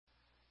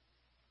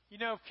You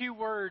know, few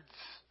words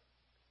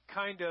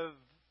kind of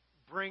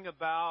bring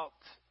about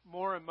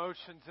more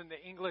emotions in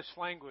the English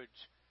language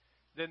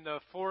than the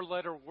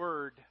four-letter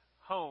word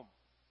home.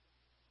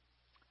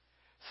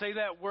 Say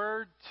that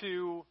word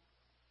to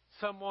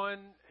someone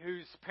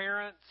whose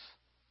parents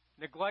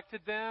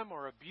neglected them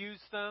or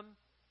abused them.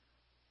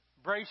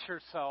 Brace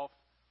yourself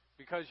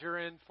because you're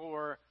in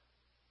for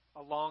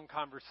a long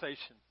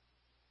conversation.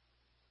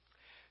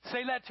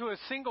 Say that to a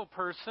single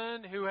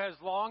person who has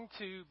longed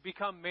to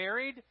become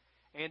married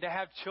and to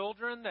have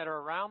children that are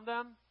around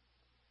them,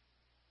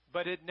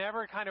 but it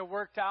never kind of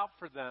worked out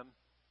for them.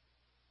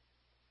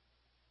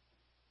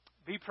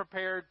 Be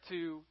prepared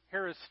to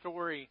hear a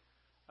story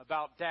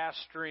about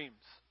dashed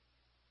dreams.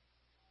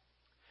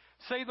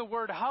 Say the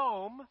word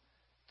home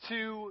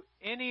to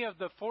any of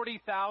the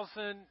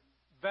 40,000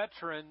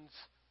 veterans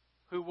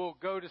who will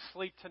go to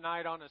sleep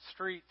tonight on a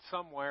street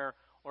somewhere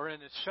or in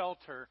a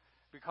shelter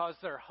because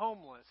they're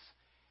homeless.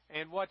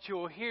 And what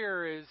you'll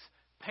hear is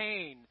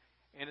pain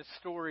and a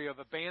story of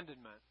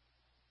abandonment.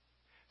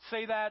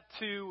 Say that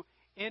to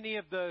any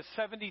of the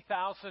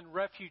 70,000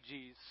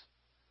 refugees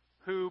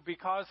who,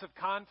 because of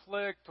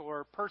conflict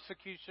or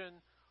persecution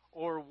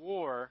or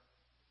war,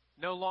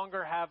 no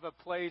longer have a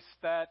place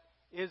that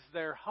is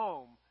their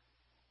home,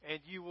 and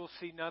you will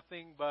see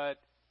nothing but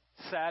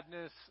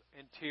sadness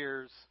and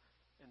tears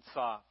and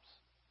sobs.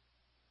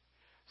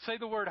 Say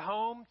the word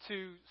home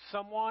to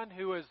someone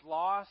who has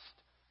lost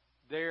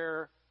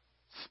their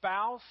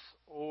spouse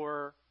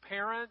or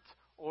parent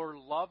or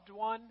loved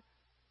one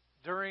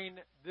during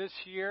this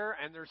year,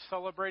 and they're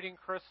celebrating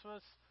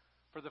Christmas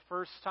for the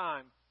first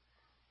time.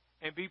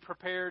 And be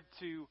prepared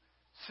to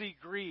see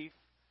grief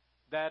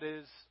that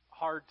is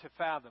hard to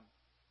fathom.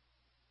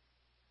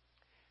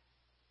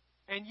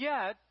 And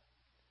yet,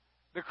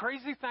 the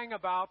crazy thing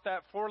about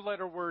that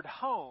four-letter word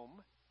home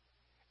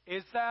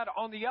is that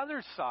on the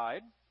other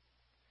side,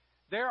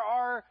 there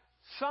are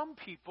some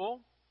people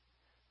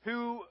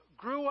who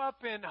grew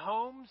up in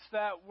homes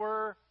that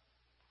were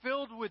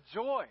filled with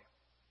joy.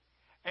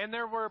 And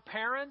there were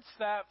parents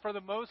that, for the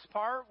most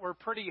part, were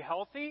pretty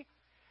healthy,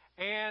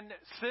 and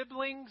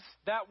siblings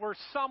that were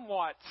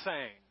somewhat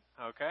sane,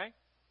 okay?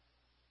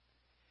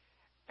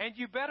 And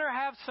you better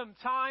have some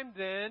time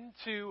then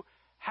to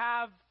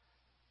have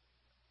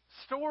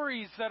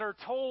stories that are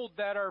told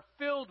that are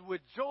filled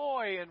with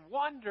joy and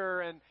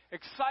wonder and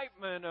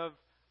excitement of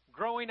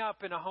growing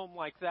up in a home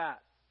like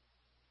that.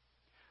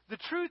 The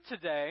truth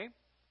today,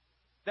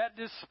 that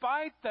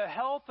despite the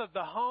health of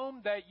the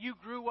home that you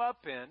grew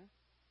up in,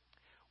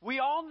 we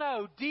all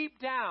know deep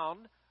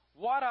down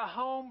what a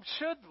home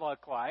should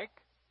look like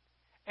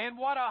and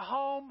what a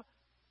home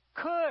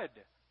could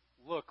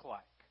look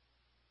like.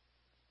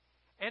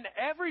 And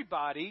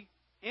everybody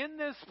in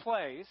this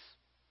place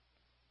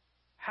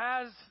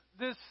has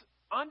this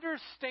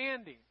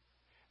understanding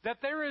that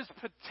there is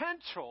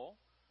potential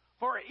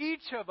for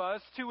each of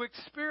us to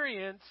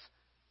experience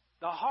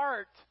the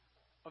heart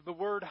of the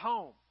word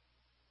home.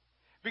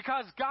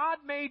 Because God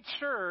made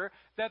sure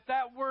that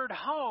that word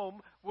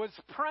home was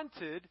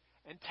printed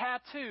and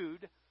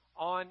tattooed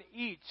on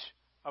each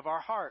of our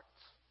hearts.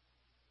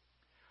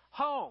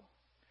 Home,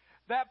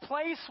 that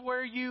place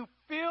where you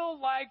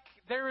feel like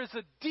there is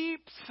a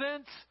deep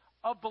sense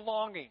of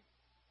belonging.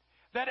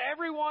 That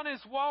everyone is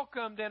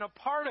welcomed and a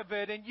part of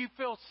it, and you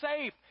feel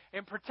safe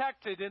and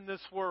protected in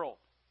this world.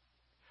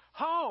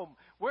 Home,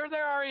 where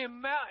there are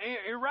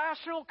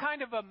irrational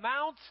kind of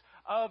amounts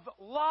of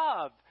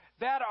love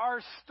that are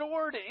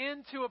stored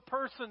into a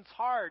person's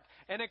heart,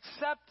 and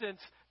acceptance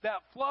that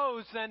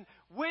flows, and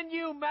when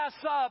you mess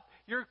up,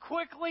 you're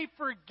quickly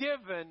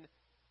forgiven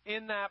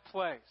in that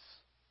place.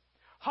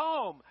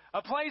 Home,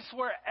 a place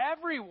where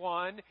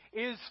everyone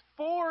is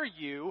for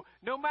you,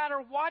 no matter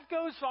what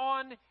goes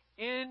on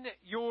in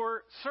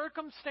your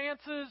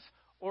circumstances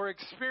or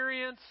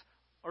experience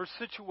or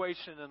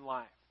situation in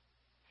life.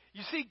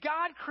 You see,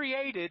 God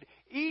created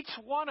each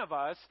one of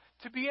us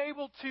to be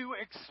able to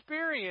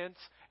experience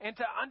and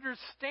to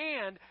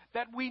understand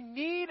that we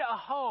need a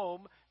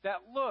home that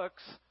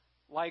looks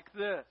like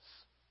this.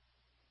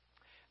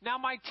 Now,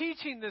 my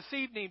teaching this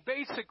evening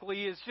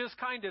basically is just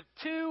kind of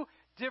two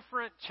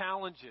different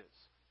challenges,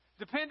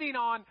 depending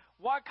on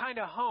what kind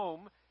of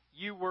home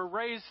you were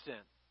raised in.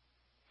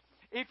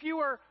 If you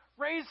were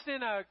raised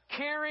in a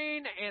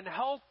caring and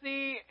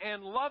healthy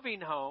and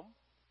loving home,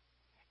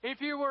 if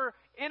you were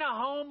in a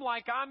home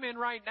like I'm in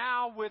right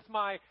now with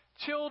my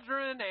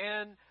children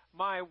and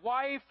my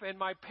wife and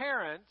my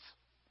parents,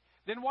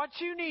 then what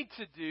you need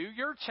to do,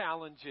 your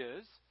challenge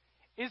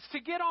is to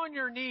get on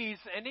your knees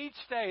and each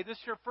day, this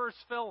is your first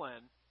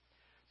fill-in,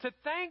 to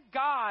thank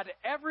God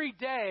every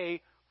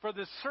day for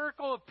the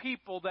circle of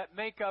people that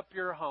make up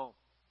your home.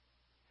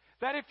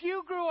 That if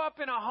you grew up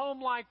in a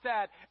home like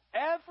that,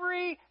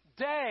 every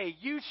day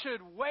you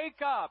should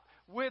wake up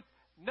with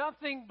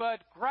nothing but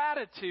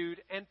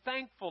gratitude and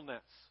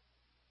thankfulness.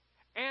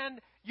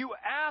 And you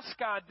ask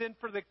God then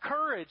for the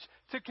courage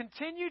to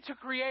continue to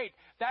create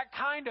that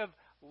kind of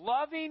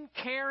loving,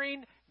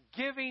 caring,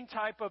 giving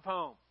type of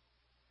home.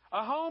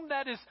 A home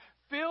that is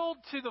filled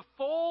to the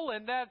full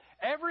and that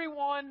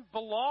everyone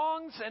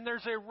belongs and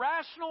there's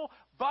irrational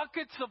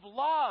buckets of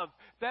love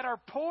that are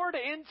poured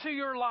into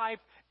your life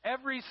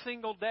every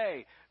single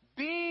day.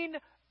 Being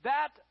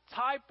that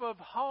type of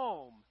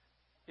home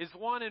is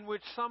one in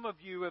which some of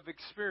you have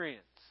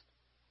experienced.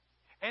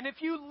 And if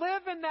you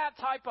live in that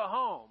type of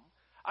home,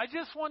 I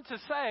just want to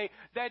say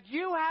that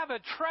you have a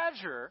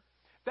treasure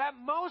that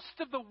most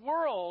of the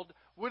world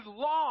would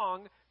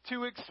long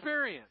to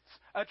experience.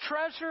 A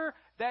treasure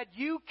that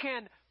you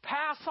can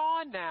pass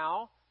on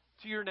now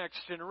to your next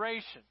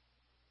generation.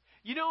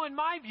 You know, in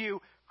my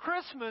view,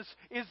 Christmas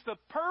is the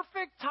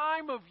perfect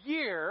time of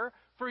year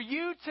for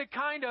you to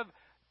kind of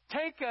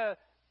take a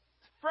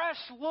fresh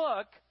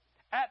look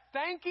at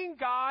thanking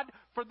God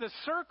for the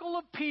circle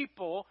of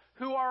people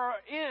who are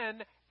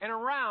in and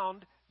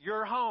around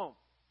your home.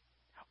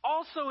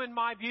 Also, in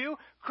my view,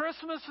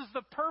 Christmas is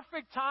the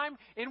perfect time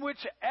in which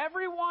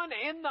everyone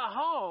in the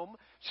home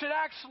should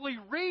actually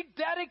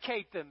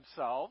rededicate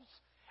themselves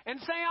and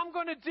say, I'm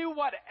going to do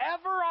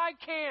whatever I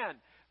can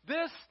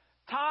this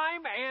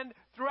time and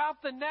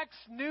throughout the next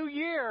new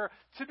year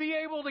to be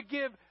able to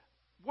give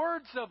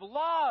words of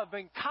love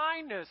and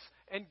kindness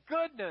and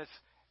goodness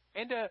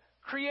and to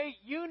create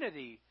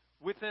unity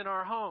within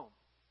our home.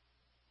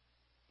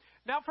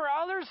 Now, for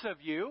others of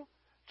you,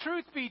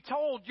 truth be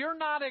told, you're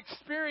not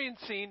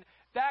experiencing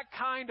that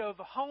kind of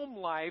home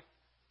life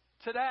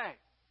today.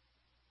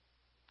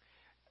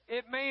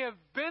 It may have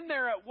been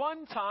there at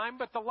one time,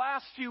 but the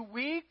last few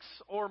weeks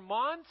or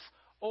months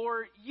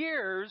or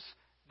years,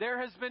 there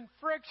has been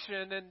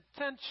friction and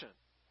tension.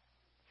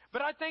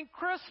 But I think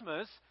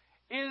Christmas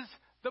is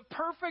the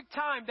perfect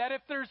time that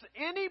if there's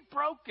any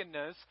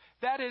brokenness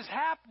that is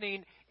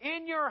happening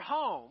in your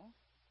home,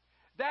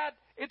 that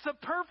it's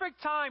a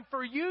perfect time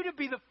for you to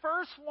be the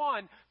first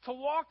one to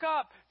walk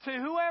up to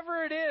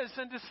whoever it is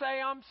and to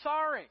say, I'm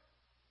sorry.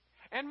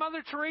 And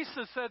Mother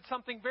Teresa said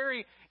something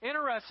very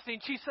interesting.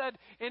 She said,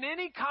 in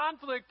any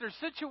conflict or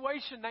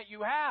situation that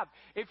you have,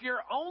 if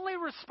you're only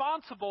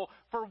responsible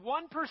for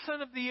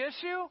 1% of the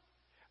issue,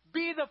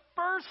 be the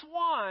first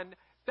one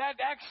that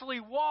actually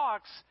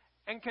walks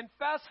and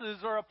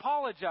confesses or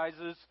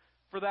apologizes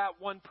for that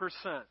 1%.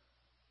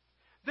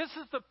 This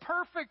is the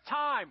perfect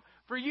time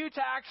for you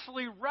to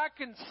actually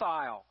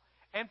reconcile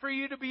and for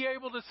you to be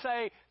able to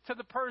say to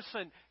the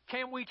person,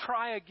 can we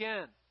try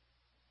again?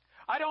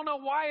 I don't know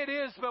why it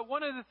is, but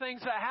one of the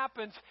things that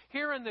happens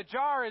here in the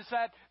jar is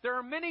that there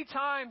are many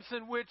times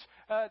in which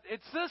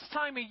it's this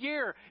time of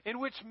year in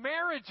which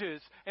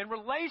marriages and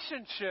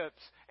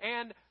relationships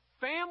and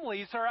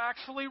families are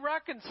actually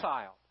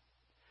reconciled.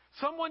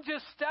 Someone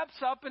just steps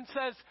up and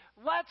says,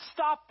 let's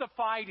stop the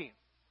fighting.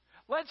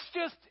 Let's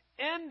just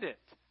end it,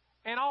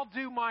 and I'll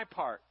do my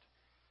part.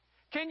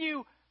 Can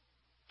you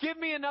give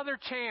me another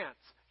chance?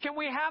 Can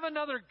we have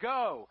another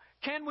go?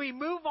 Can we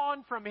move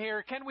on from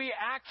here? Can we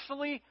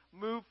actually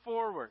move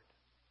forward?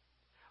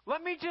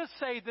 Let me just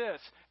say this,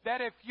 that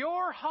if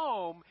your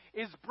home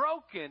is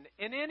broken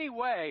in any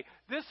way,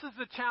 this is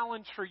the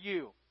challenge for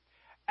you.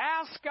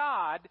 Ask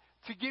God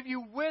to give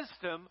you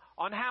wisdom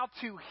on how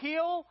to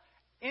heal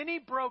any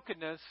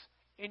brokenness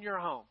in your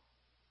home.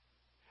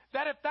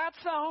 That if that's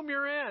the home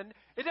you're in,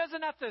 it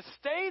doesn't have to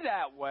stay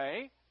that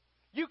way.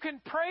 You can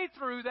pray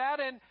through that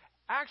and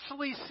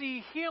actually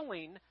see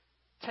healing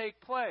take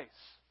place.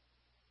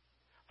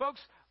 Folks,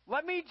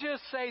 let me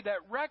just say that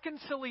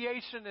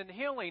reconciliation and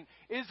healing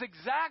is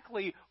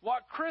exactly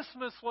what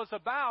Christmas was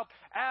about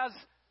as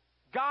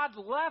God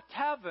left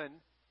heaven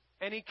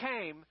and He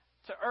came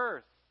to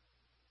earth.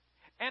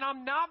 And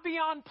I'm not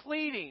beyond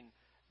pleading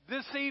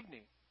this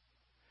evening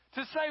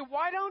to say,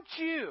 why don't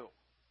you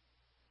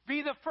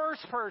be the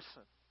first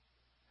person,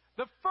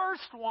 the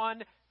first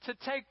one to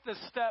take the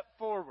step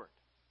forward?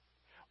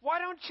 Why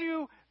don't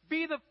you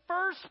be the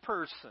first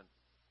person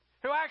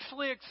who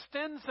actually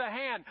extends the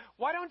hand?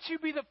 Why don't you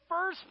be the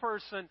first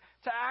person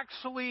to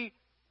actually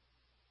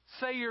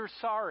say you're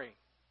sorry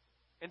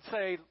and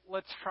say,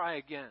 let's try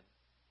again?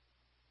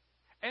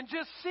 And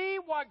just see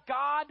what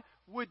God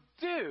would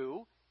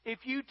do if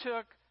you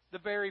took the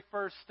very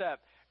first step.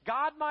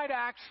 God might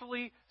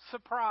actually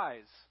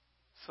surprise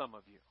some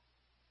of you.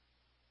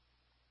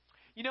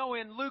 You know,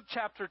 in Luke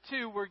chapter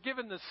 2, we're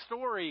given the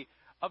story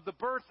of the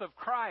birth of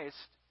Christ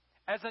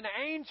as an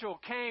angel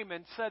came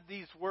and said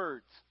these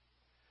words,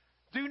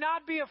 do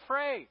not be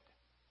afraid.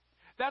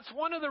 That's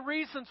one of the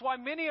reasons why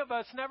many of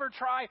us never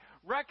try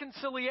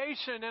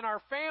reconciliation in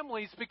our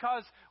families,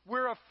 because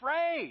we're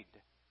afraid.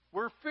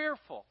 We're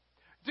fearful.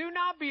 Do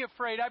not be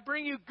afraid. I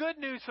bring you good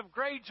news of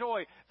great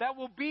joy that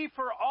will be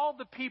for all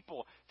the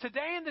people.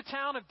 Today in the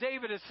town of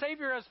David, a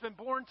Savior has been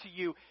born to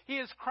you. He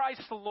is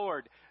Christ the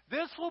Lord.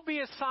 This will be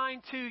a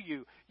sign to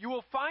you. You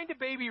will find a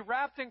baby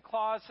wrapped in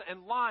cloths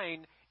and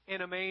lying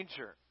in a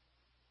manger.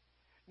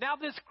 Now,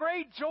 this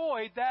great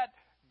joy that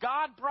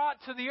God brought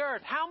to the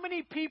earth, how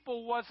many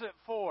people was it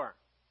for?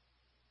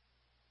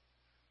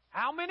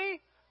 How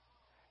many?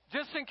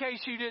 Just in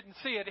case you didn't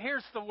see it,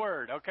 here's the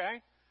word,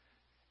 okay?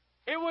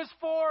 It was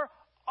for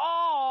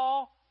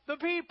all the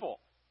people.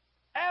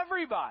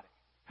 Everybody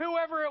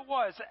whoever it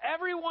was,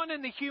 everyone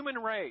in the human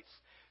race,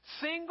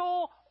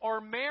 single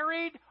or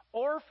married,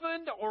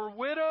 orphaned or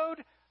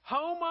widowed,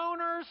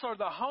 homeowners or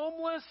the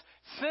homeless,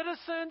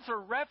 citizens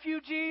or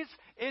refugees,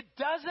 it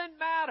doesn't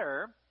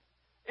matter.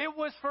 It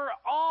was for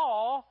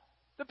all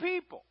the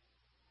people.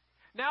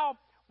 Now,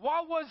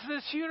 what was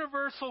this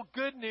universal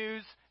good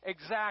news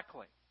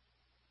exactly?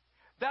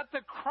 That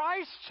the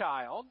Christ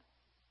child,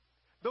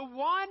 the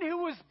one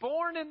who was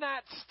born in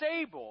that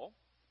stable,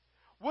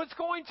 was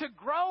going to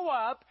grow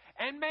up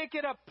and make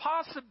it a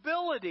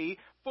possibility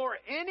for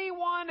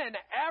anyone and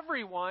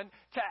everyone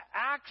to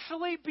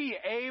actually be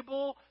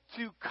able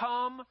to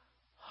come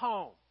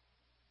home.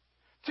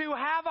 To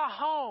have a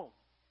home.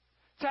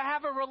 To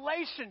have a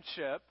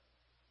relationship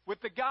with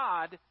the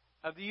God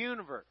of the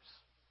universe.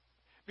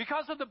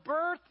 Because of the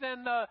birth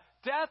and the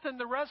death and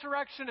the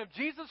resurrection of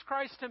Jesus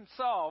Christ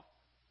Himself,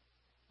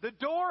 the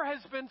door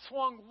has been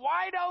swung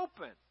wide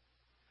open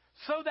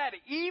so that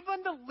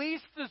even the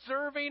least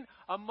deserving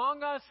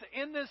among us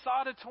in this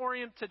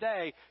auditorium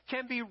today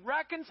can be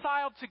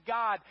reconciled to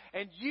God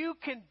and you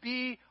can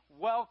be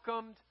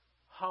welcomed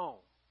home.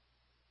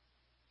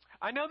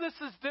 I know this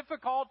is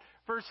difficult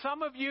for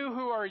some of you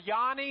who are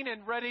yawning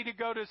and ready to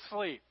go to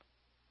sleep.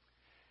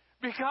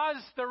 Because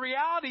the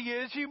reality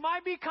is you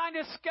might be kind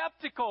of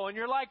skeptical and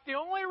you're like, the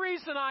only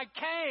reason I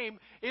came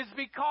is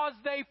because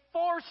they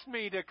forced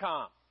me to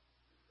come.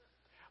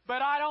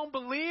 But I don't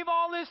believe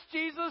all this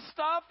Jesus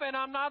stuff and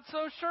I'm not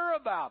so sure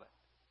about it.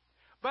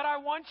 But I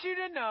want you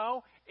to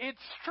know it's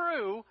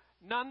true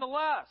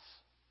nonetheless.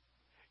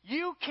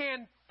 You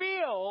can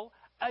feel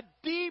a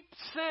deep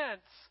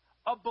sense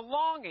of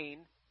belonging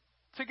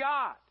to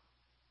God.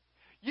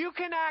 You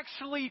can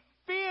actually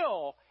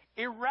feel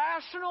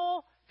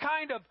irrational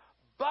kind of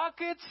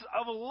buckets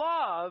of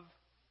love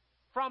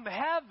from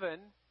heaven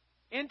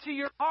into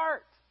your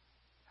heart.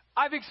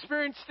 I've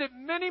experienced it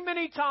many,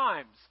 many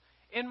times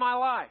in my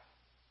life.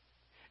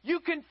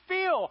 You can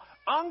feel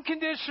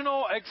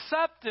unconditional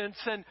acceptance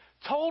and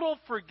total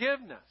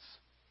forgiveness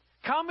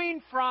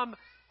coming from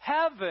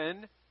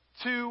heaven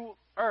to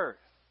earth.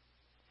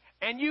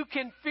 And you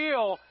can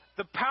feel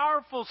the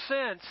powerful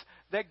sense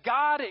that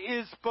God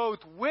is both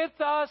with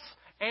us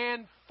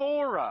and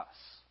for us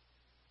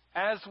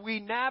as we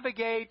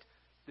navigate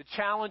the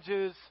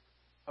challenges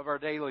of our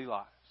daily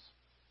lives.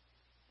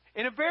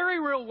 In a very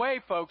real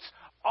way, folks,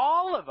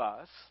 all of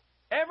us,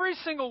 every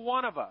single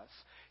one of us,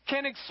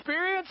 can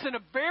experience in a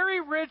very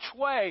rich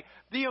way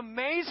the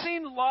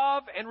amazing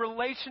love and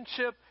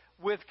relationship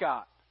with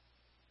God.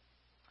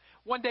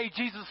 One day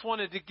Jesus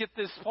wanted to get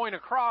this point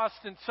across,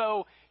 and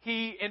so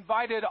He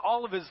invited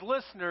all of His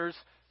listeners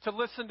to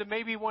listen to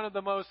maybe one of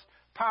the most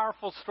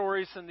powerful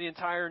stories in the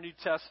entire New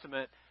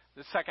Testament,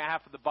 the second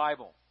half of the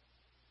Bible.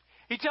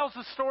 He tells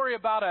a story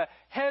about a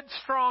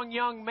headstrong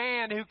young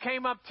man who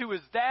came up to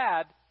his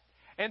dad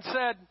and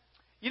said,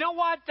 "You know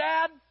what,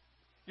 Dad?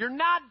 You're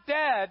not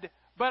dead,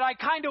 but I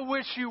kind of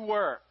wish you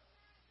were.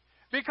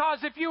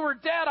 Because if you were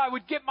dead, I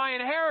would get my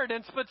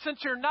inheritance, but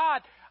since you're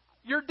not,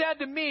 you're dead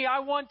to me. I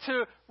want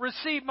to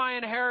receive my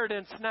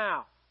inheritance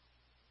now."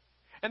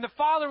 And the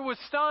father was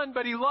stunned,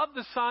 but he loved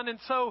the son, and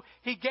so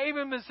he gave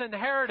him his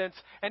inheritance.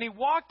 And he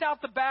walked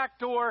out the back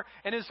door,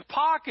 and his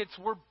pockets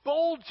were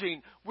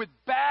bulging with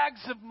bags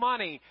of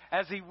money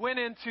as he went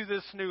into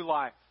this new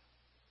life.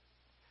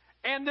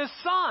 And the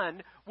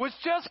son was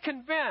just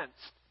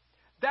convinced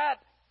that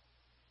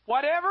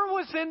whatever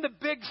was in the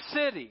big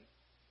city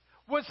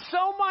was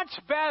so much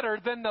better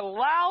than the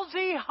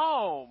lousy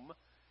home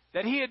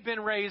that he had been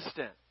raised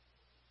in.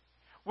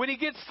 When he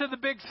gets to the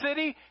big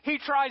city, he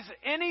tries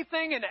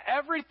anything and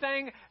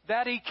everything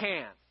that he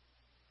can.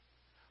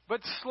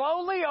 But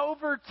slowly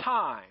over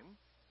time,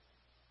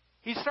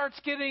 he starts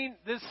getting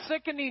this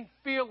sickening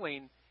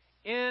feeling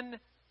in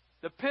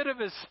the pit of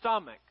his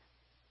stomach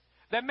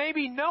that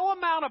maybe no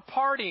amount of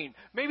partying,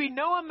 maybe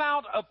no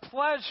amount of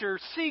pleasure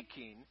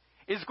seeking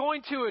is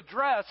going to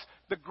address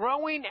the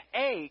growing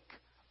ache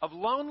of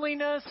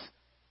loneliness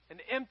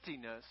and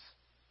emptiness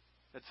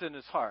that's in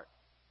his heart.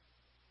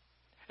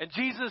 And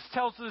Jesus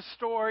tells this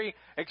story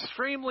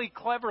extremely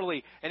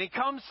cleverly. And He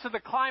comes to the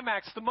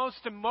climax, the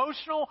most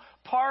emotional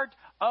part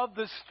of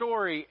the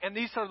story. And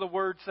these are the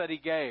words that He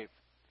gave.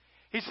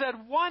 He said,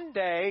 one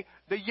day,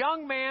 the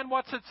young man,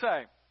 what's it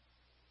say?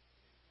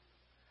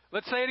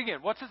 Let's say it again.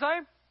 What's it say?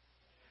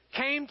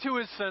 Came to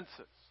his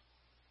senses.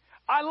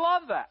 I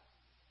love that.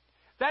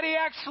 That he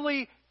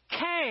actually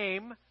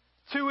came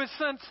to his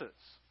senses.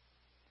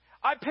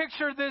 I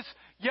picture this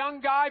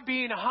young guy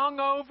being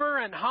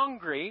hungover and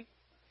hungry.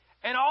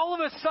 And all of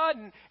a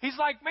sudden, he's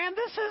like, man,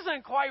 this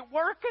isn't quite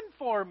working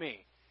for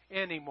me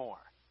anymore.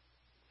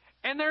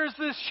 And there's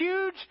this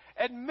huge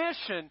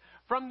admission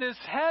from this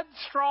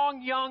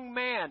headstrong young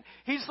man.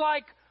 He's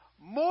like,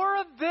 more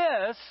of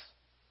this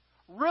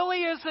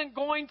really isn't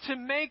going to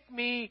make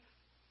me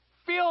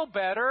feel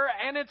better,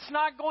 and it's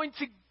not going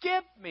to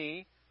get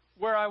me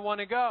where I want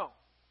to go.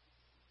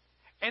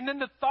 And then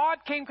the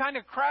thought came kind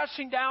of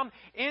crashing down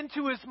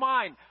into his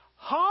mind.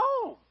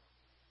 Home!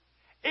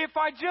 If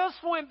I just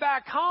went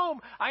back home,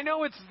 I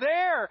know it's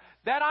there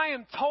that I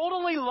am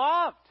totally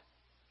loved.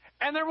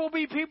 And there will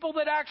be people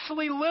that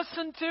actually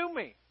listen to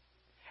me.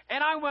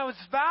 And I was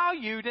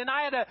valued, and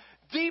I had a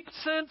deep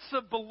sense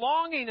of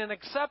belonging and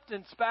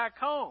acceptance back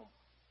home.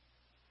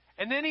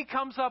 And then he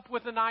comes up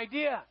with an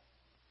idea.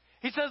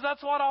 He says,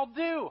 that's what I'll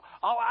do.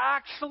 I'll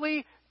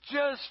actually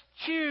just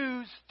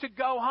choose to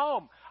go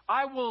home.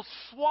 I will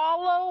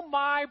swallow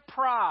my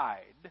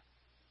pride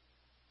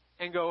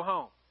and go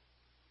home.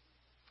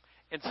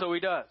 And so he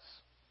does.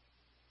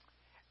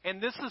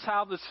 And this is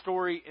how the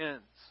story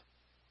ends.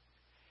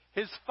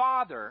 His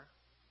father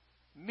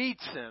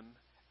meets him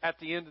at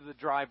the end of the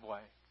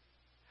driveway.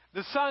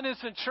 The son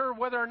isn't sure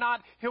whether or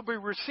not he'll be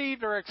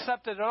received or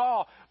accepted at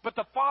all. But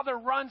the father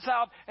runs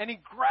out and he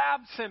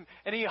grabs him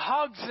and he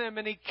hugs him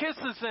and he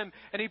kisses him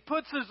and he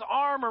puts his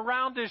arm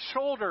around his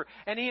shoulder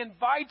and he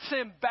invites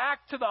him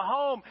back to the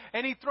home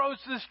and he throws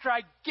this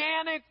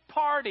gigantic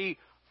party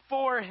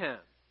for him.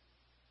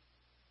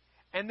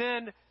 And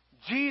then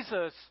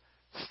Jesus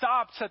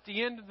stops at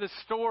the end of the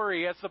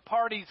story as the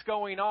party's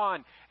going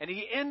on, and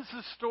he ends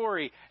the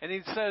story and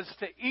he says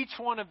to each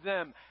one of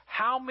them,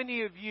 how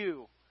many of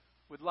you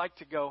would like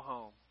to go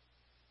home?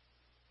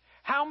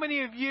 How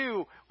many of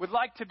you would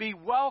like to be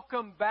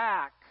welcomed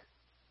back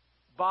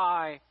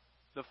by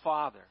the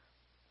Father?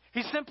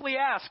 He simply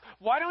asks,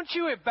 why don't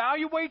you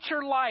evaluate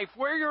your life,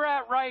 where you're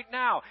at right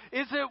now?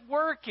 Is it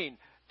working?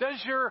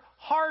 Does your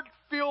heart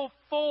feel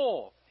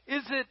full?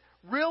 Is it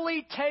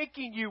really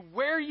taking you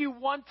where you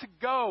want to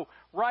go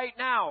right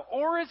now?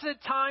 Or is it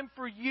time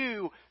for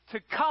you to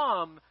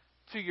come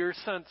to your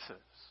senses?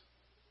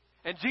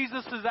 And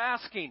Jesus is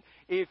asking,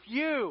 if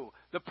you,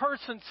 the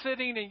person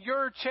sitting in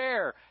your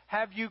chair,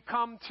 have you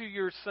come to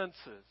your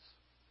senses?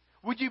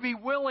 Would you be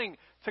willing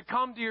to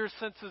come to your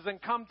senses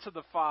and come to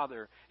the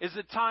Father? Is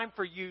it time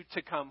for you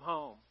to come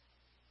home?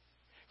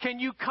 Can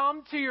you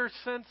come to your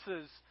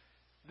senses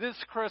this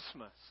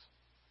Christmas?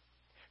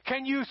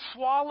 Can you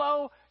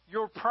swallow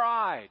your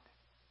pride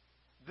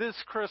this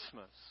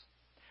Christmas?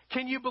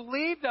 Can you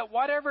believe that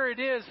whatever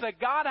it is that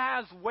God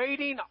has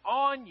waiting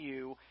on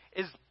you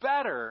is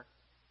better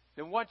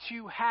than what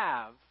you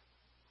have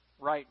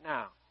right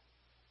now?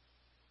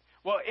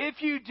 Well,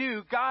 if you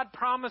do, God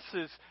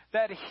promises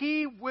that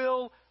He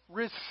will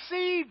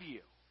receive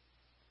you.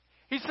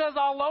 He says,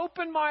 I'll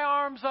open my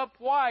arms up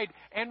wide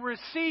and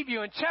receive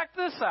you. And check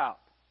this out.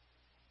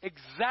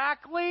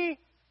 Exactly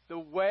the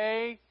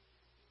way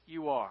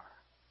you are.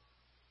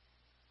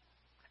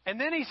 And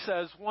then he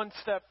says one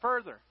step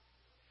further.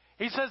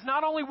 He says,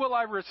 not only will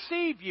I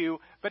receive you,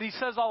 but he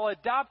says, I'll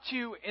adopt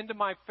you into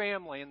my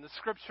family. And the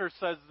scripture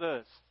says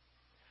this.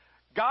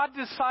 God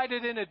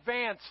decided in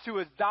advance to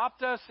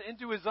adopt us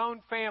into His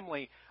own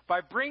family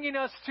by bringing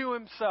us to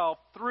Himself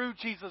through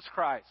Jesus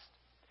Christ.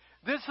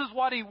 This is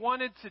what He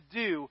wanted to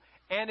do,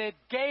 and it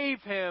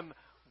gave Him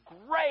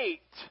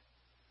great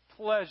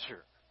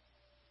pleasure.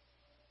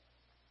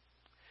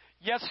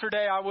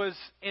 Yesterday, I was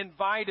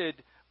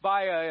invited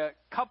by a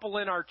couple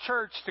in our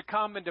church to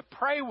come and to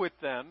pray with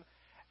them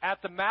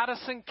at the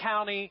Madison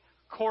County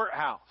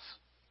Courthouse.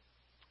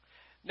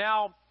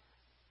 Now,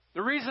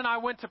 the reason I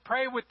went to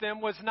pray with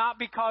them was not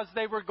because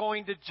they were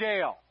going to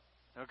jail,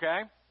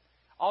 okay?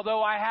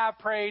 Although I have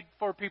prayed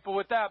for people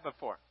with that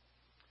before.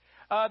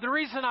 The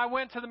reason I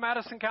went to the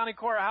Madison County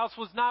Courthouse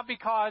was not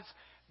because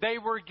they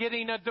were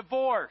getting a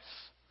divorce,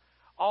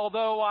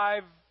 although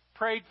I've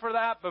prayed for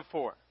that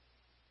before.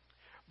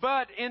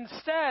 But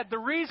instead, the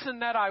reason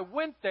that I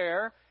went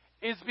there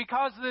is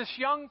because this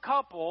young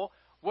couple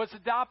was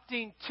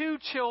adopting two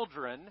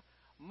children,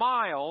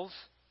 Miles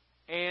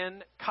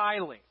and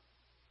Kylie.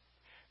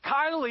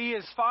 Kylie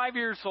is 5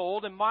 years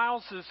old and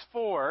Miles is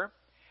 4,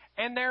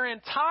 and their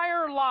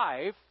entire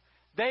life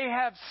they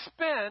have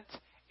spent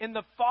in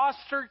the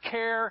foster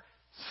care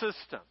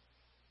system.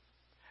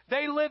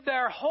 They lived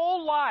their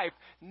whole life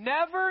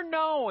never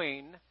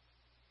knowing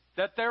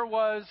that there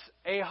was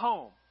a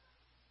home.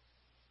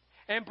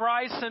 And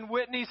Bryce and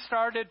Whitney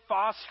started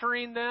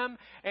fostering them,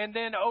 and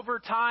then over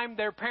time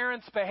their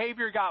parents'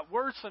 behavior got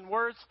worse and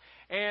worse,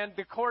 and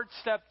the court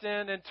stepped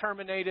in and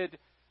terminated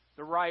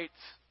the rights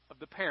of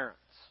the parents.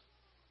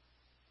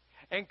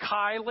 And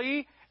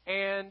Kylie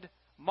and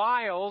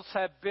Miles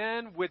have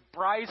been with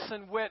Bryce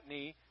and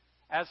Whitney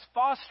as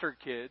foster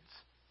kids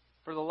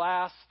for the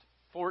last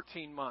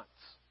 14 months.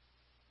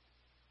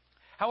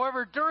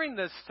 However, during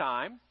this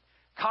time,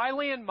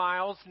 Kylie and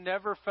Miles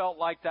never felt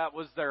like that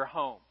was their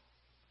home.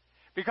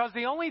 Because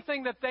the only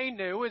thing that they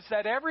knew is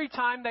that every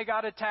time they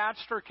got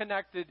attached or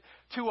connected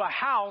to a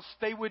house,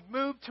 they would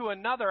move to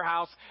another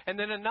house, and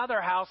then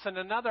another house, and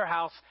another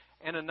house,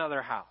 and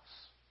another house.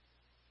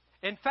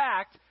 In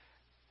fact,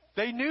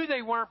 they knew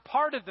they weren't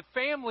part of the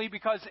family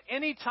because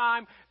any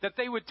time that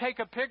they would take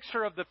a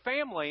picture of the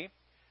family,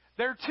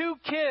 their two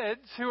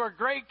kids, who are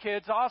great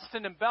kids,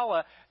 Austin and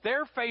Bella,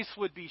 their face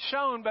would be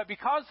shown, but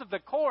because of the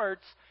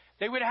courts,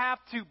 they would have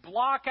to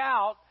block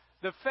out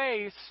the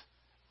face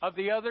of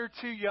the other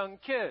two young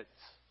kids.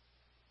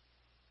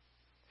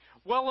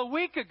 Well, a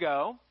week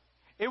ago,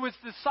 it was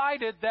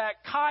decided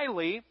that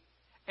Kylie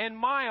and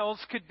Miles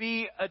could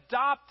be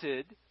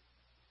adopted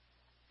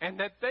and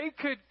that they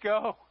could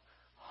go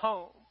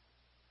home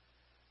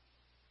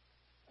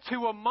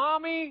to a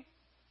mommy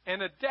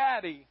and a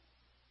daddy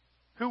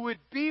who would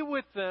be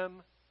with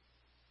them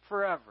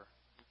forever.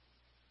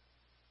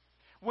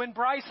 When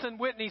Bryce and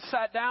Whitney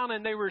sat down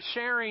and they were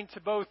sharing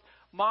to both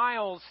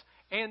Miles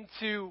and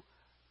to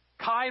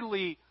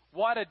Kylie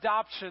what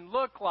adoption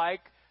looked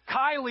like,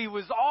 Kylie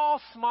was all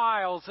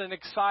smiles and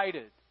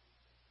excited.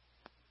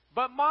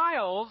 But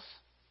Miles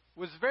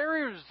was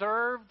very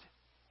reserved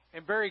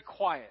and very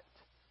quiet.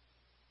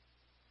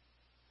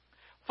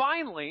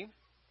 Finally,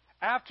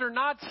 after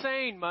not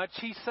saying much,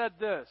 he said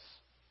this: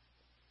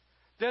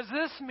 "Does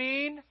this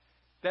mean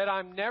that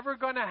I'm never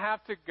going to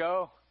have to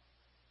go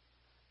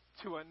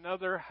to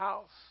another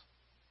house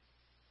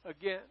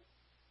again?"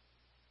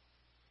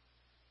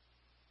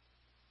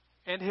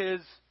 And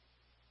his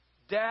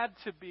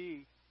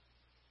dad-to-be,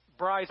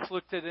 Bryce,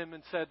 looked at him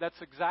and said,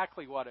 "That's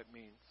exactly what it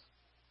means."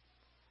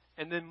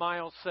 And then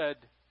Miles said,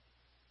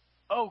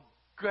 "Oh,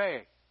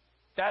 great.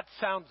 That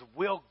sounds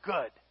real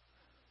good.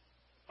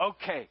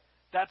 Okay,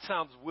 that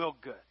sounds real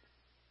good."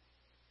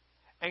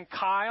 And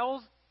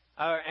Kylie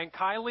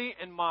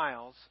and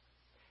Miles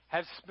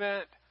have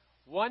spent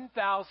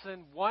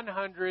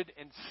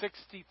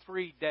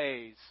 1,163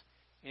 days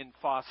in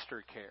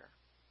foster care,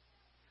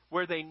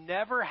 where they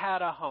never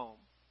had a home.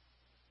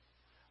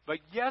 But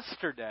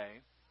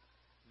yesterday,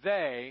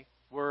 they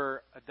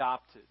were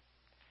adopted.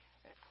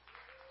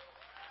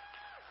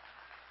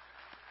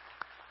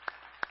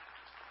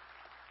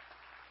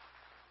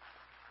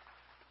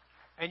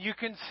 And you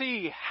can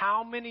see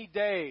how many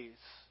days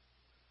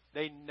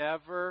they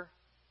never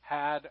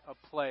had a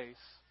place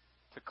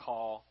to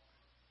call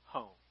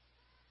home.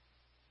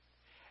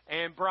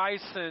 And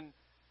Bryce and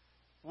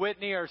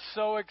Whitney are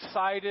so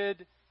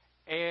excited,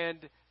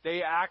 and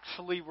they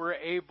actually were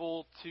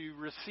able to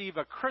receive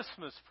a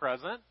Christmas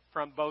present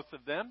from both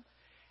of them.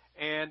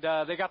 And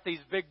they got these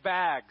big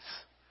bags.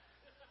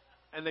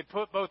 And they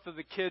put both of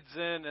the kids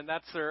in, and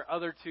that's their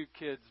other two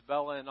kids,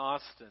 Bella and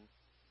Austin.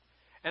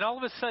 And all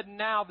of a sudden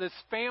now, this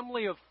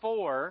family of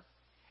 4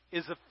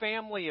 is a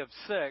family of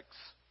 6.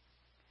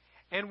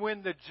 And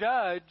when the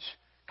judge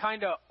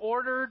kind of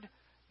ordered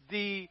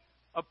the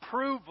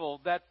approval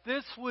that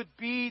this would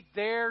be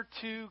their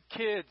 2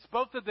 kids,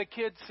 both of the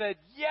kids said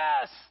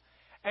yes.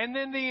 And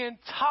then the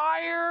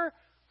entire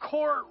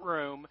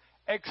courtroom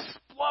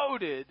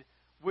exploded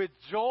with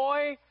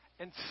joy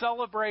and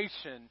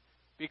celebration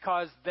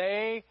because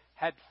they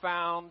had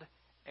found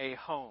a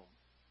home.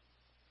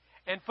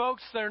 And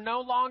folks, they're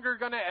no longer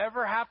going to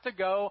ever have to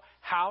go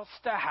house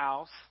to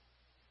house,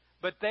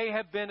 but they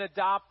have been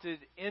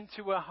adopted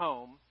into a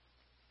home.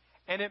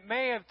 And it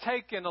may have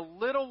taken a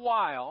little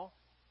while,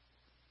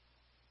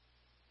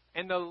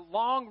 and the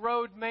long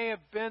road may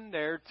have been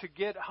there to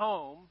get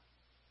home,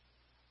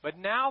 but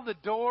now the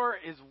door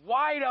is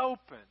wide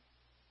open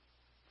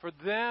for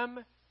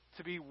them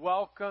to be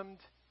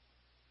welcomed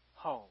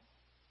home.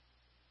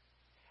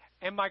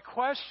 And my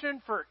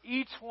question for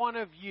each one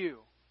of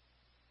you: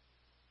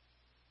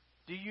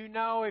 do you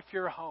know if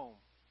you're home?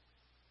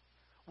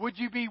 Would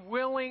you be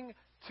willing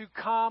to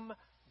come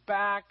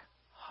back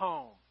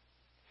home?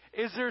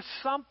 Is there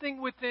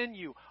something within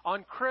you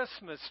on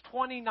Christmas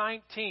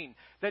 2019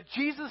 that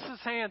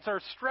Jesus' hands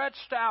are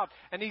stretched out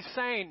and He's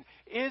saying,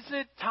 is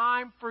it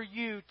time for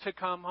you to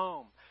come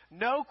home?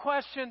 No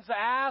questions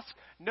asked,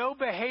 no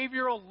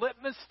behavioral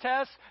litmus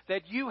test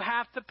that you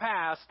have to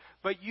pass,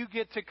 but you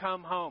get to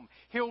come home.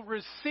 He'll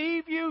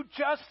receive you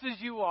just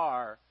as you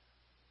are,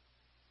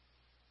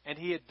 and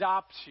He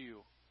adopts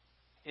you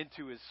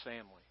into His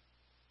family.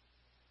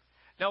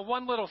 Now,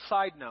 one little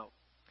side note.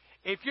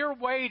 If you're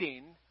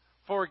waiting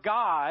for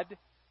God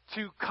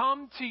to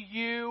come to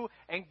you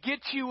and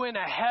get you in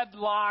a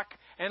headlock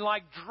and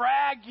like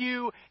drag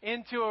you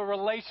into a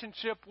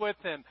relationship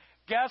with Him,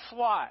 guess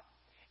what?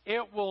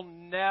 It will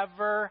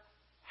never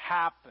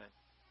happen.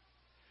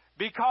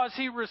 Because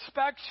He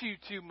respects you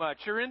too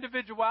much, your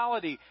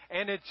individuality,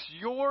 and it's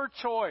your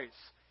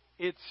choice.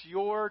 It's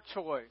your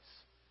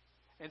choice.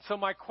 And so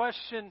my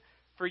question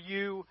for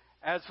you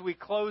as we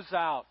close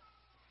out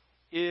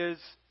is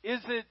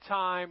it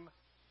time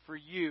for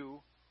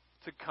you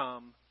to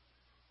come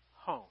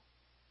home?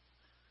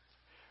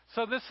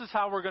 So this is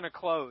how we're going to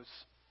close.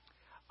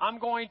 I'm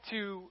going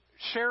to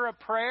share a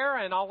prayer,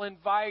 and I'll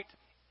invite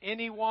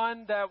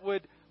anyone that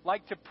would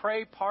like to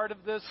pray part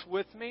of this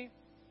with me.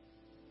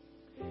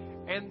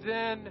 And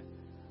then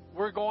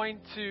we're going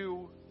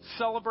to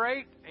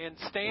celebrate and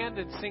stand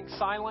and sing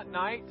Silent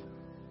Night,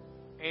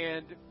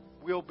 and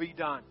we'll be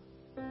done.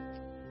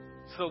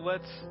 So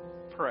let's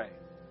pray.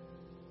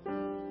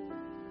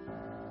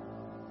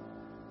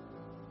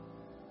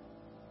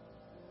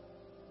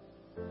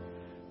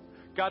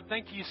 God,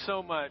 thank you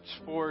so much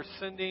for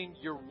sending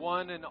your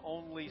one and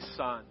only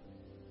Son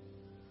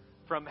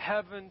from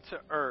heaven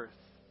to earth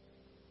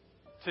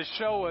to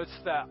show us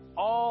that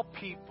all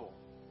people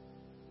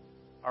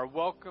are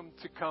welcome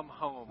to come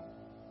home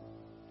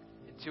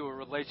into a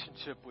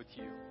relationship with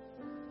you.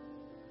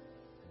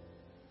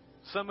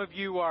 Some of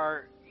you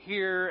are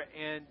here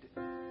and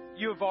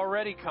you have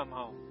already come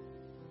home.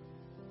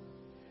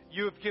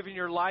 You have given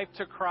your life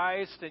to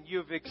Christ and you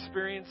have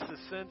experienced the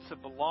sense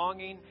of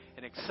belonging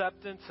and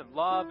acceptance and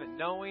love and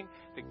knowing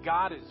that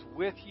God is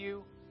with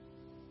you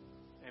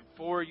and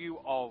for you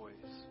always.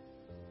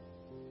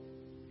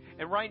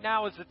 And right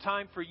now is the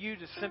time for you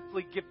to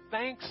simply give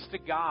thanks to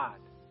God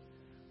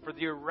for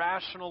the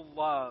irrational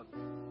love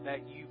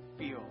that you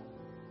feel.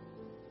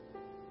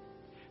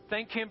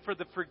 Thank Him for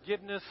the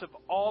forgiveness of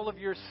all of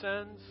your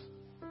sins,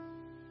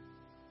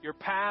 your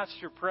past,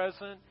 your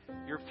present,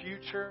 your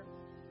future.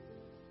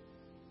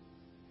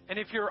 And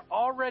if you're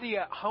already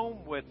at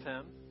home with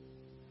Him,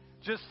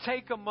 just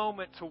take a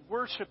moment to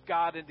worship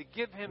God and to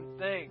give Him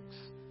thanks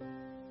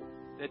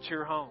that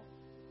you're home.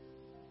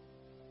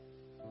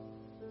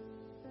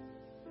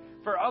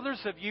 For others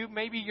of you,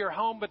 maybe you're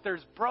home, but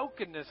there's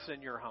brokenness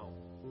in your home.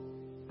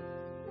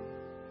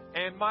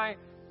 And my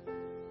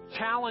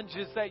challenge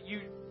is that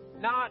you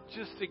not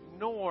just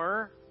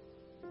ignore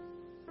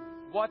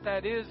what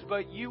that is,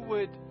 but you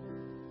would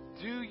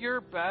do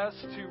your best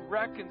to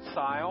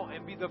reconcile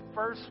and be the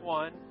first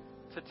one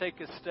to take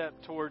a step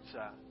towards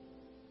that.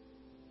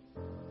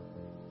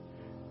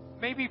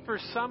 Maybe for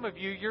some of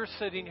you, you're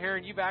sitting here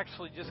and you've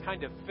actually just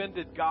kind of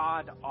fended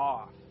God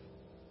off.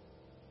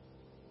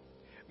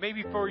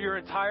 Maybe for your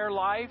entire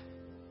life,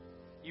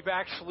 you've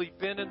actually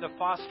been in the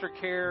foster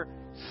care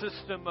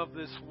system of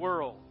this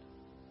world.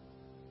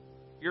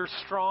 You're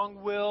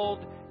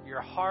strong-willed, you're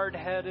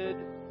hard-headed.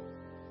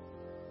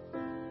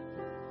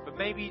 But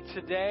maybe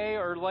today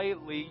or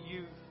lately,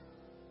 you've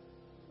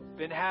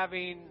been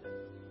having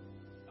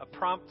a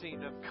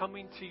prompting of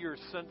coming to your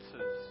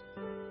senses.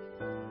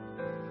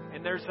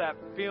 And there's that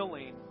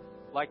feeling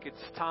like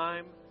it's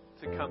time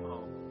to come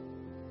home.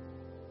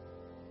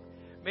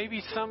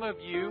 Maybe some of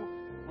you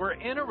were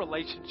in a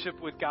relationship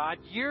with God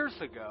years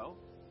ago,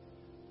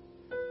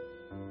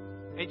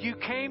 and you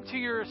came to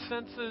your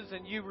senses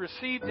and you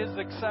received His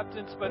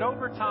acceptance, but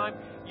over time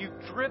you've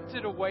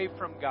drifted away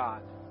from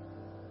God.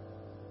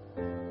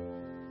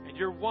 And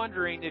you're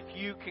wondering if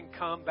you can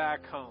come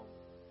back home.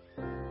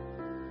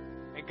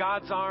 And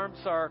God's arms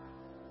are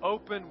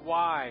open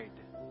wide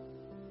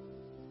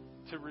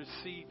to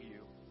receive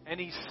you. And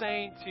He's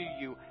saying to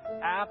you,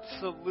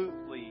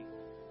 absolutely,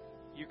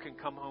 you can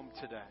come home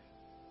today.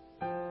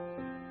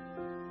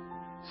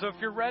 So if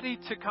you're ready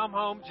to come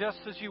home just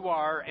as you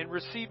are and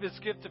receive His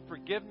gift of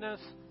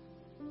forgiveness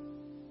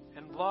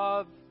and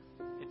love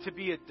and to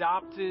be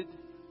adopted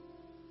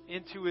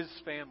into His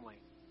family.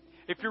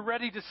 If you're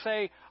ready to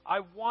say,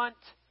 I want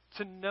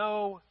to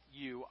know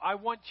You. I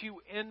want You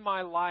in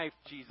my life,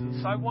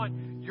 Jesus. I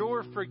want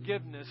Your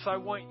forgiveness. I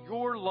want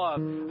Your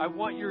love. I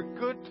want Your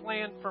good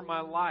plan for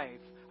my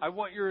life. I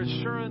want Your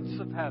assurance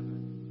of heaven.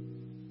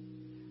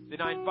 Then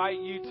I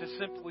invite you to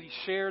simply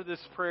share this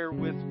prayer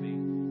with me.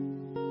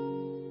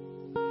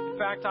 In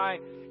fact, I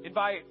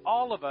invite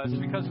all of us,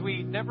 because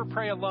we never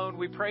pray alone,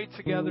 we pray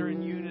together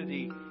in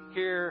unity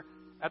here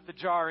at the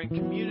Jar, in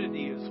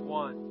community as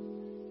one.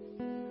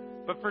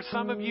 But for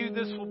some of you,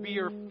 this will be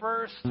your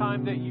first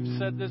time that you've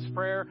said this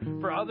prayer.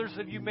 For others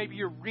of you, maybe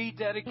you're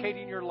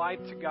rededicating your life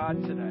to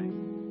God today.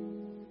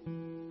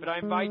 But I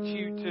invite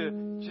you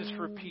to just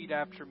repeat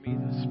after me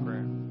this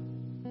prayer.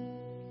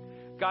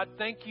 God,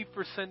 thank You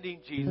for sending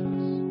Jesus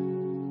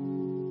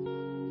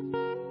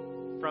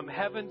from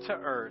heaven to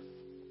earth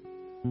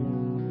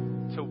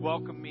to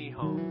welcome me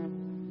home.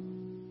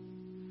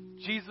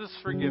 Jesus,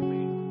 forgive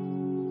me.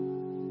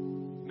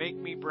 Make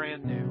me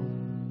brand new.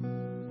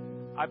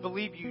 I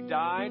believe You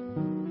died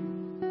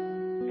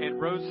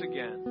and rose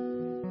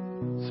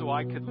again so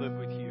I could live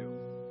with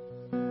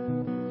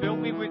You. Fill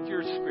me with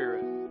Your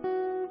Spirit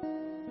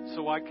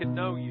so I could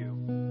know You,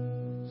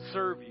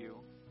 serve You,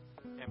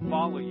 and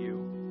follow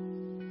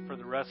You for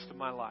the rest of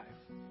my life.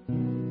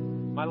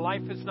 My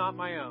life is not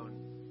my own.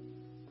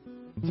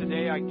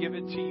 Today I give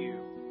it to You.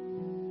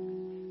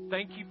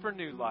 Thank You for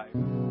new life.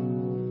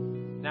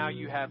 Now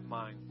You have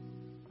mine.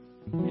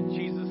 In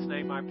Jesus'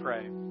 name I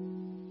pray.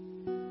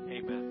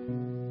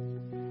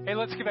 Amen. Hey,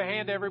 let's give a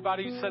hand to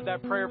everybody who said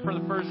that prayer for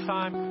the first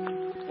time.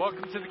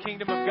 Welcome to the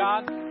kingdom of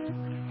God.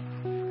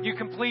 You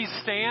can please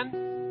stand.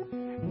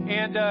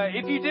 And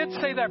if you did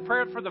say that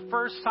prayer for the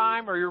first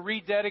time or you're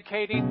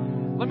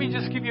rededicating, let me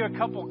just give you a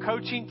couple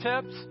coaching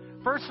tips.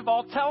 First of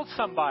all, tell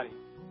somebody.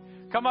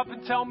 Come up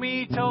and tell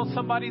me, tell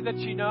somebody that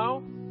you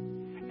know.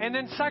 And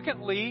then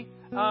secondly,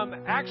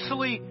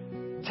 actually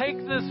take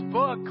this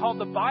book called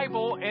the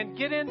Bible and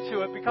get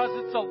into it, because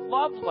it's a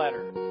love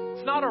letter.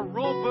 It's not a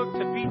rule book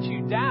to beat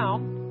you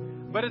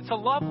down, but it's a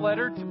love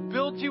letter to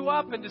build you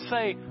up and to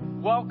say,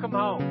 welcome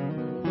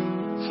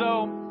home.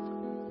 So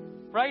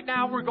right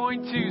now we're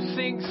going to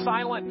sing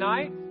Silent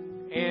Night,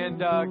 and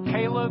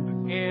Caleb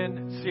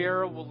and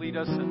Sierra will lead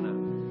us in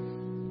that.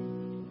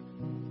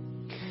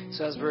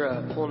 So as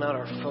we're pulling out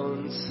our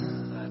phones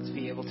to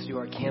be able to do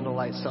our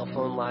candlelight cell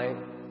phone light,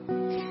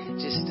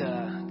 just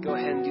go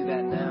ahead and do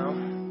that now.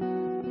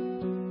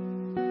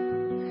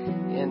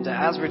 And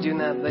as we're doing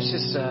that, let's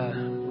just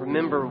remember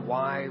remember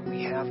why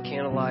we have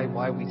candlelight,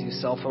 why we do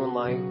cell phone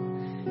light.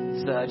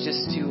 It's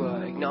just to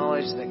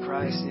acknowledge that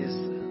Christ is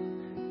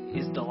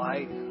the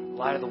light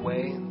of the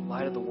way,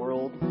 light of the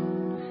world,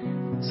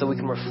 so we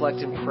can reflect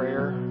in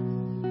prayer.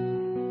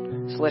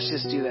 So let's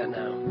just do that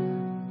now.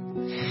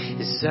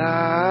 Silent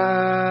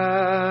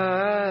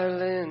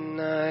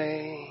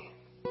night,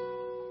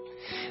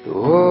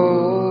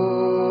 holy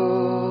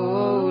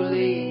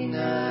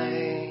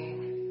night,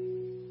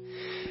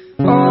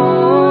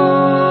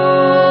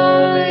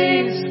 all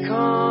is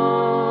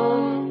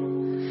calm,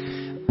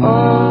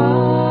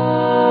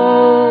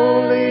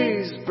 all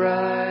is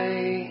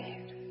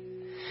bright,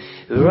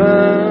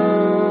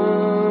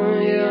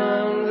 round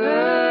young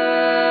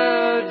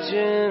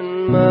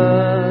virgin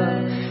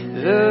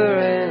mother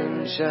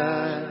and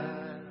child.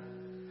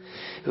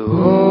 Holy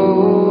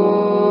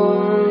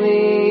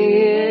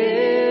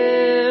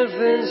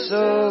infant,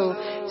 so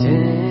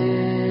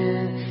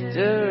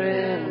tender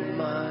and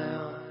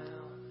mild,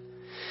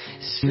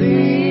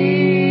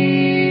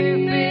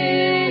 sleep in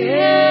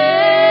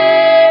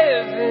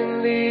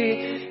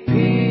heavenly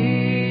peace,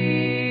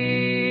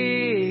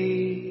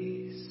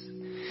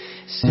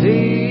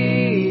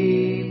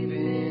 sleep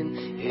in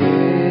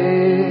heavenly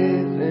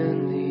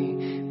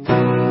peace.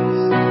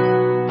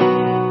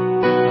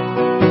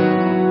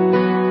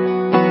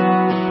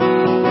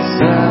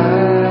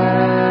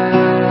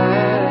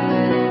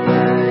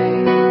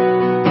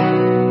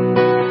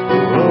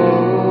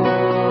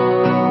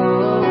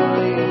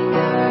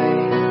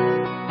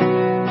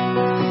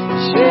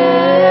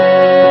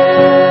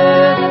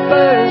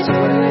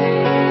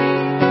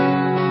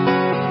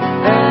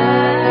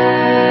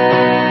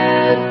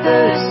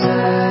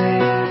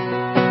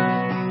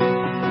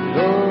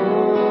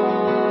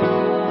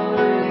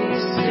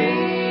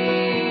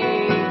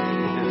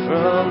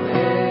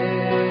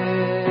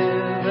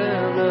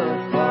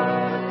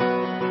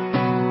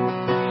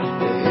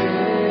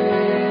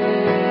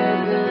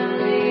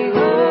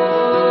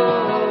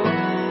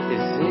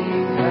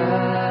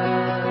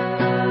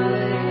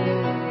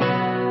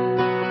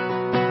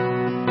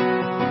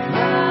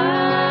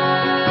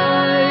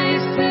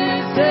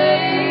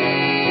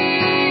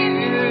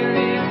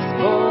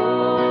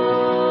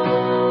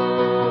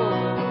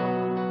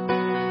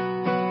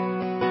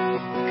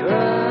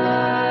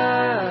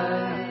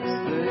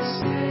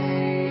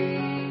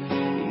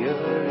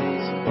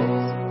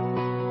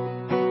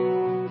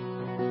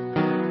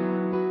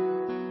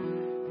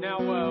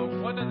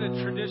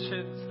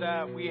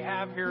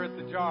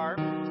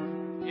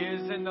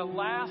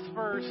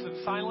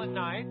 Silent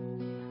Night,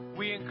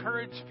 we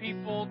encourage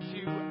people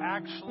to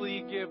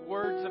actually give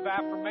words of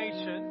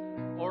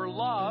affirmation or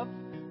love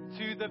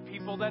to the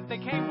people that they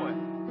came with.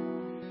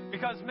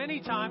 Because many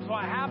times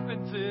what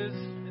happens is,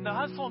 in the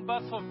hustle and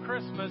bustle of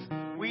Christmas,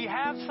 we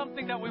have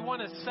something that we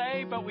want to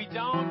say, but we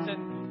don't,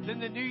 and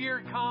then the new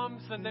year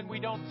comes, and then we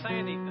don't say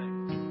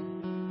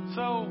anything.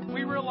 So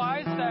we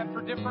realize that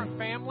for different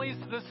families,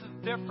 this is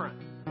different.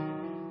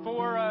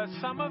 For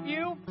some of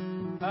you,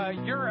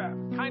 your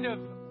kind of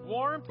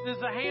warmth is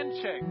a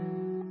handshake.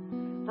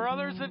 For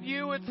others of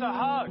you, it's a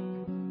hug.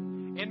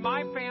 In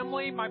my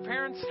family, my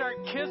parents start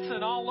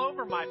kissing all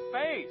over my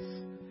face.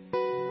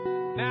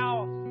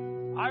 Now,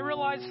 I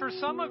realize for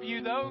some of you,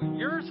 though,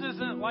 yours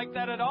isn't like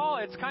that at all.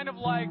 It's kind of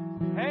like,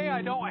 hey,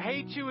 I don't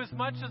hate you as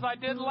much as I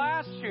did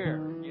last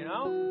year, you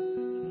know?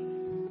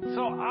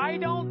 So I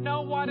don't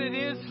know what it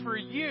is for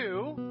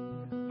you,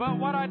 but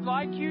what I'd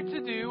like you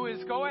to do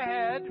is go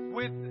ahead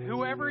with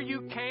whoever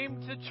you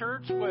came to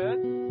church with,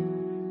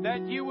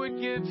 that you would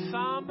give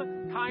some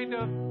kind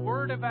of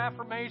word of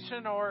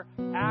affirmation or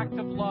act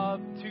of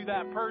love to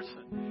that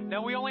person.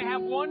 Now, we only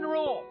have one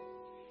rule.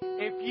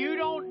 If you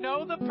don't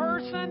know the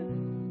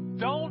person,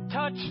 don't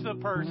touch the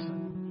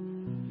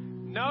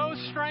person. No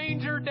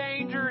stranger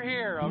danger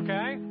here,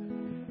 okay?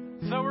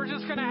 So we're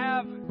just going to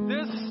have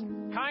this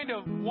kind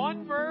of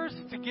one verse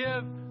to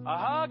give a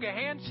hug, a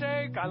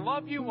handshake, I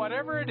love you,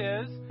 whatever it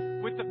is,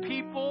 with the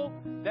people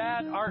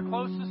that are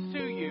closest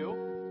to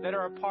you, that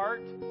are a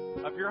part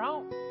of your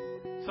home.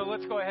 So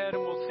let's go ahead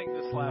and we'll sing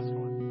this last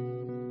one.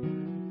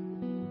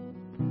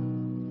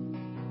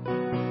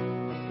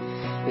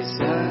 It's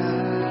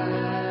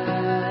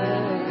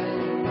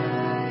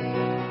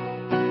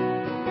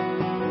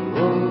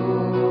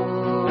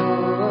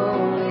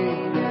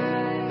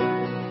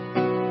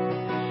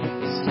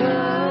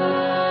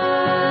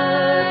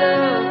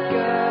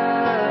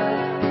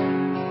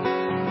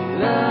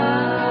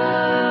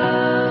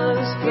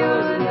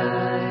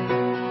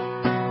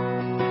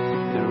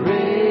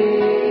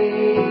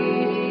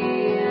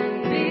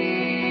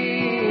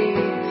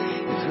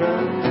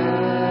from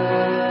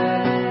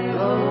thy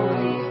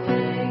holy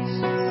face.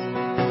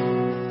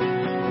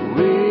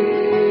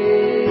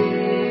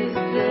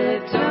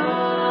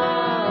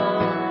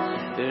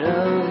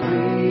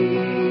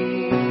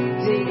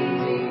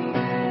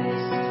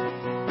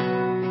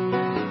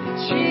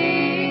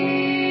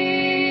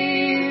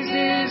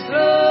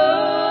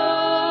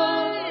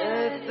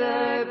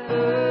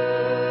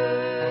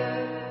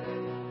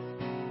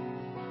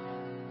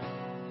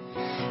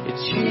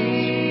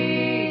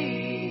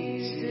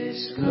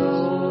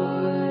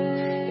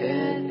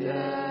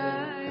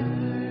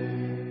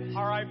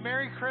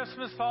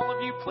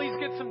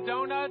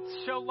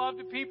 show love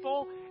to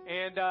people,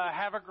 and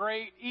have a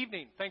great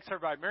evening. Thanks,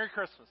 everybody. Merry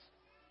Christmas.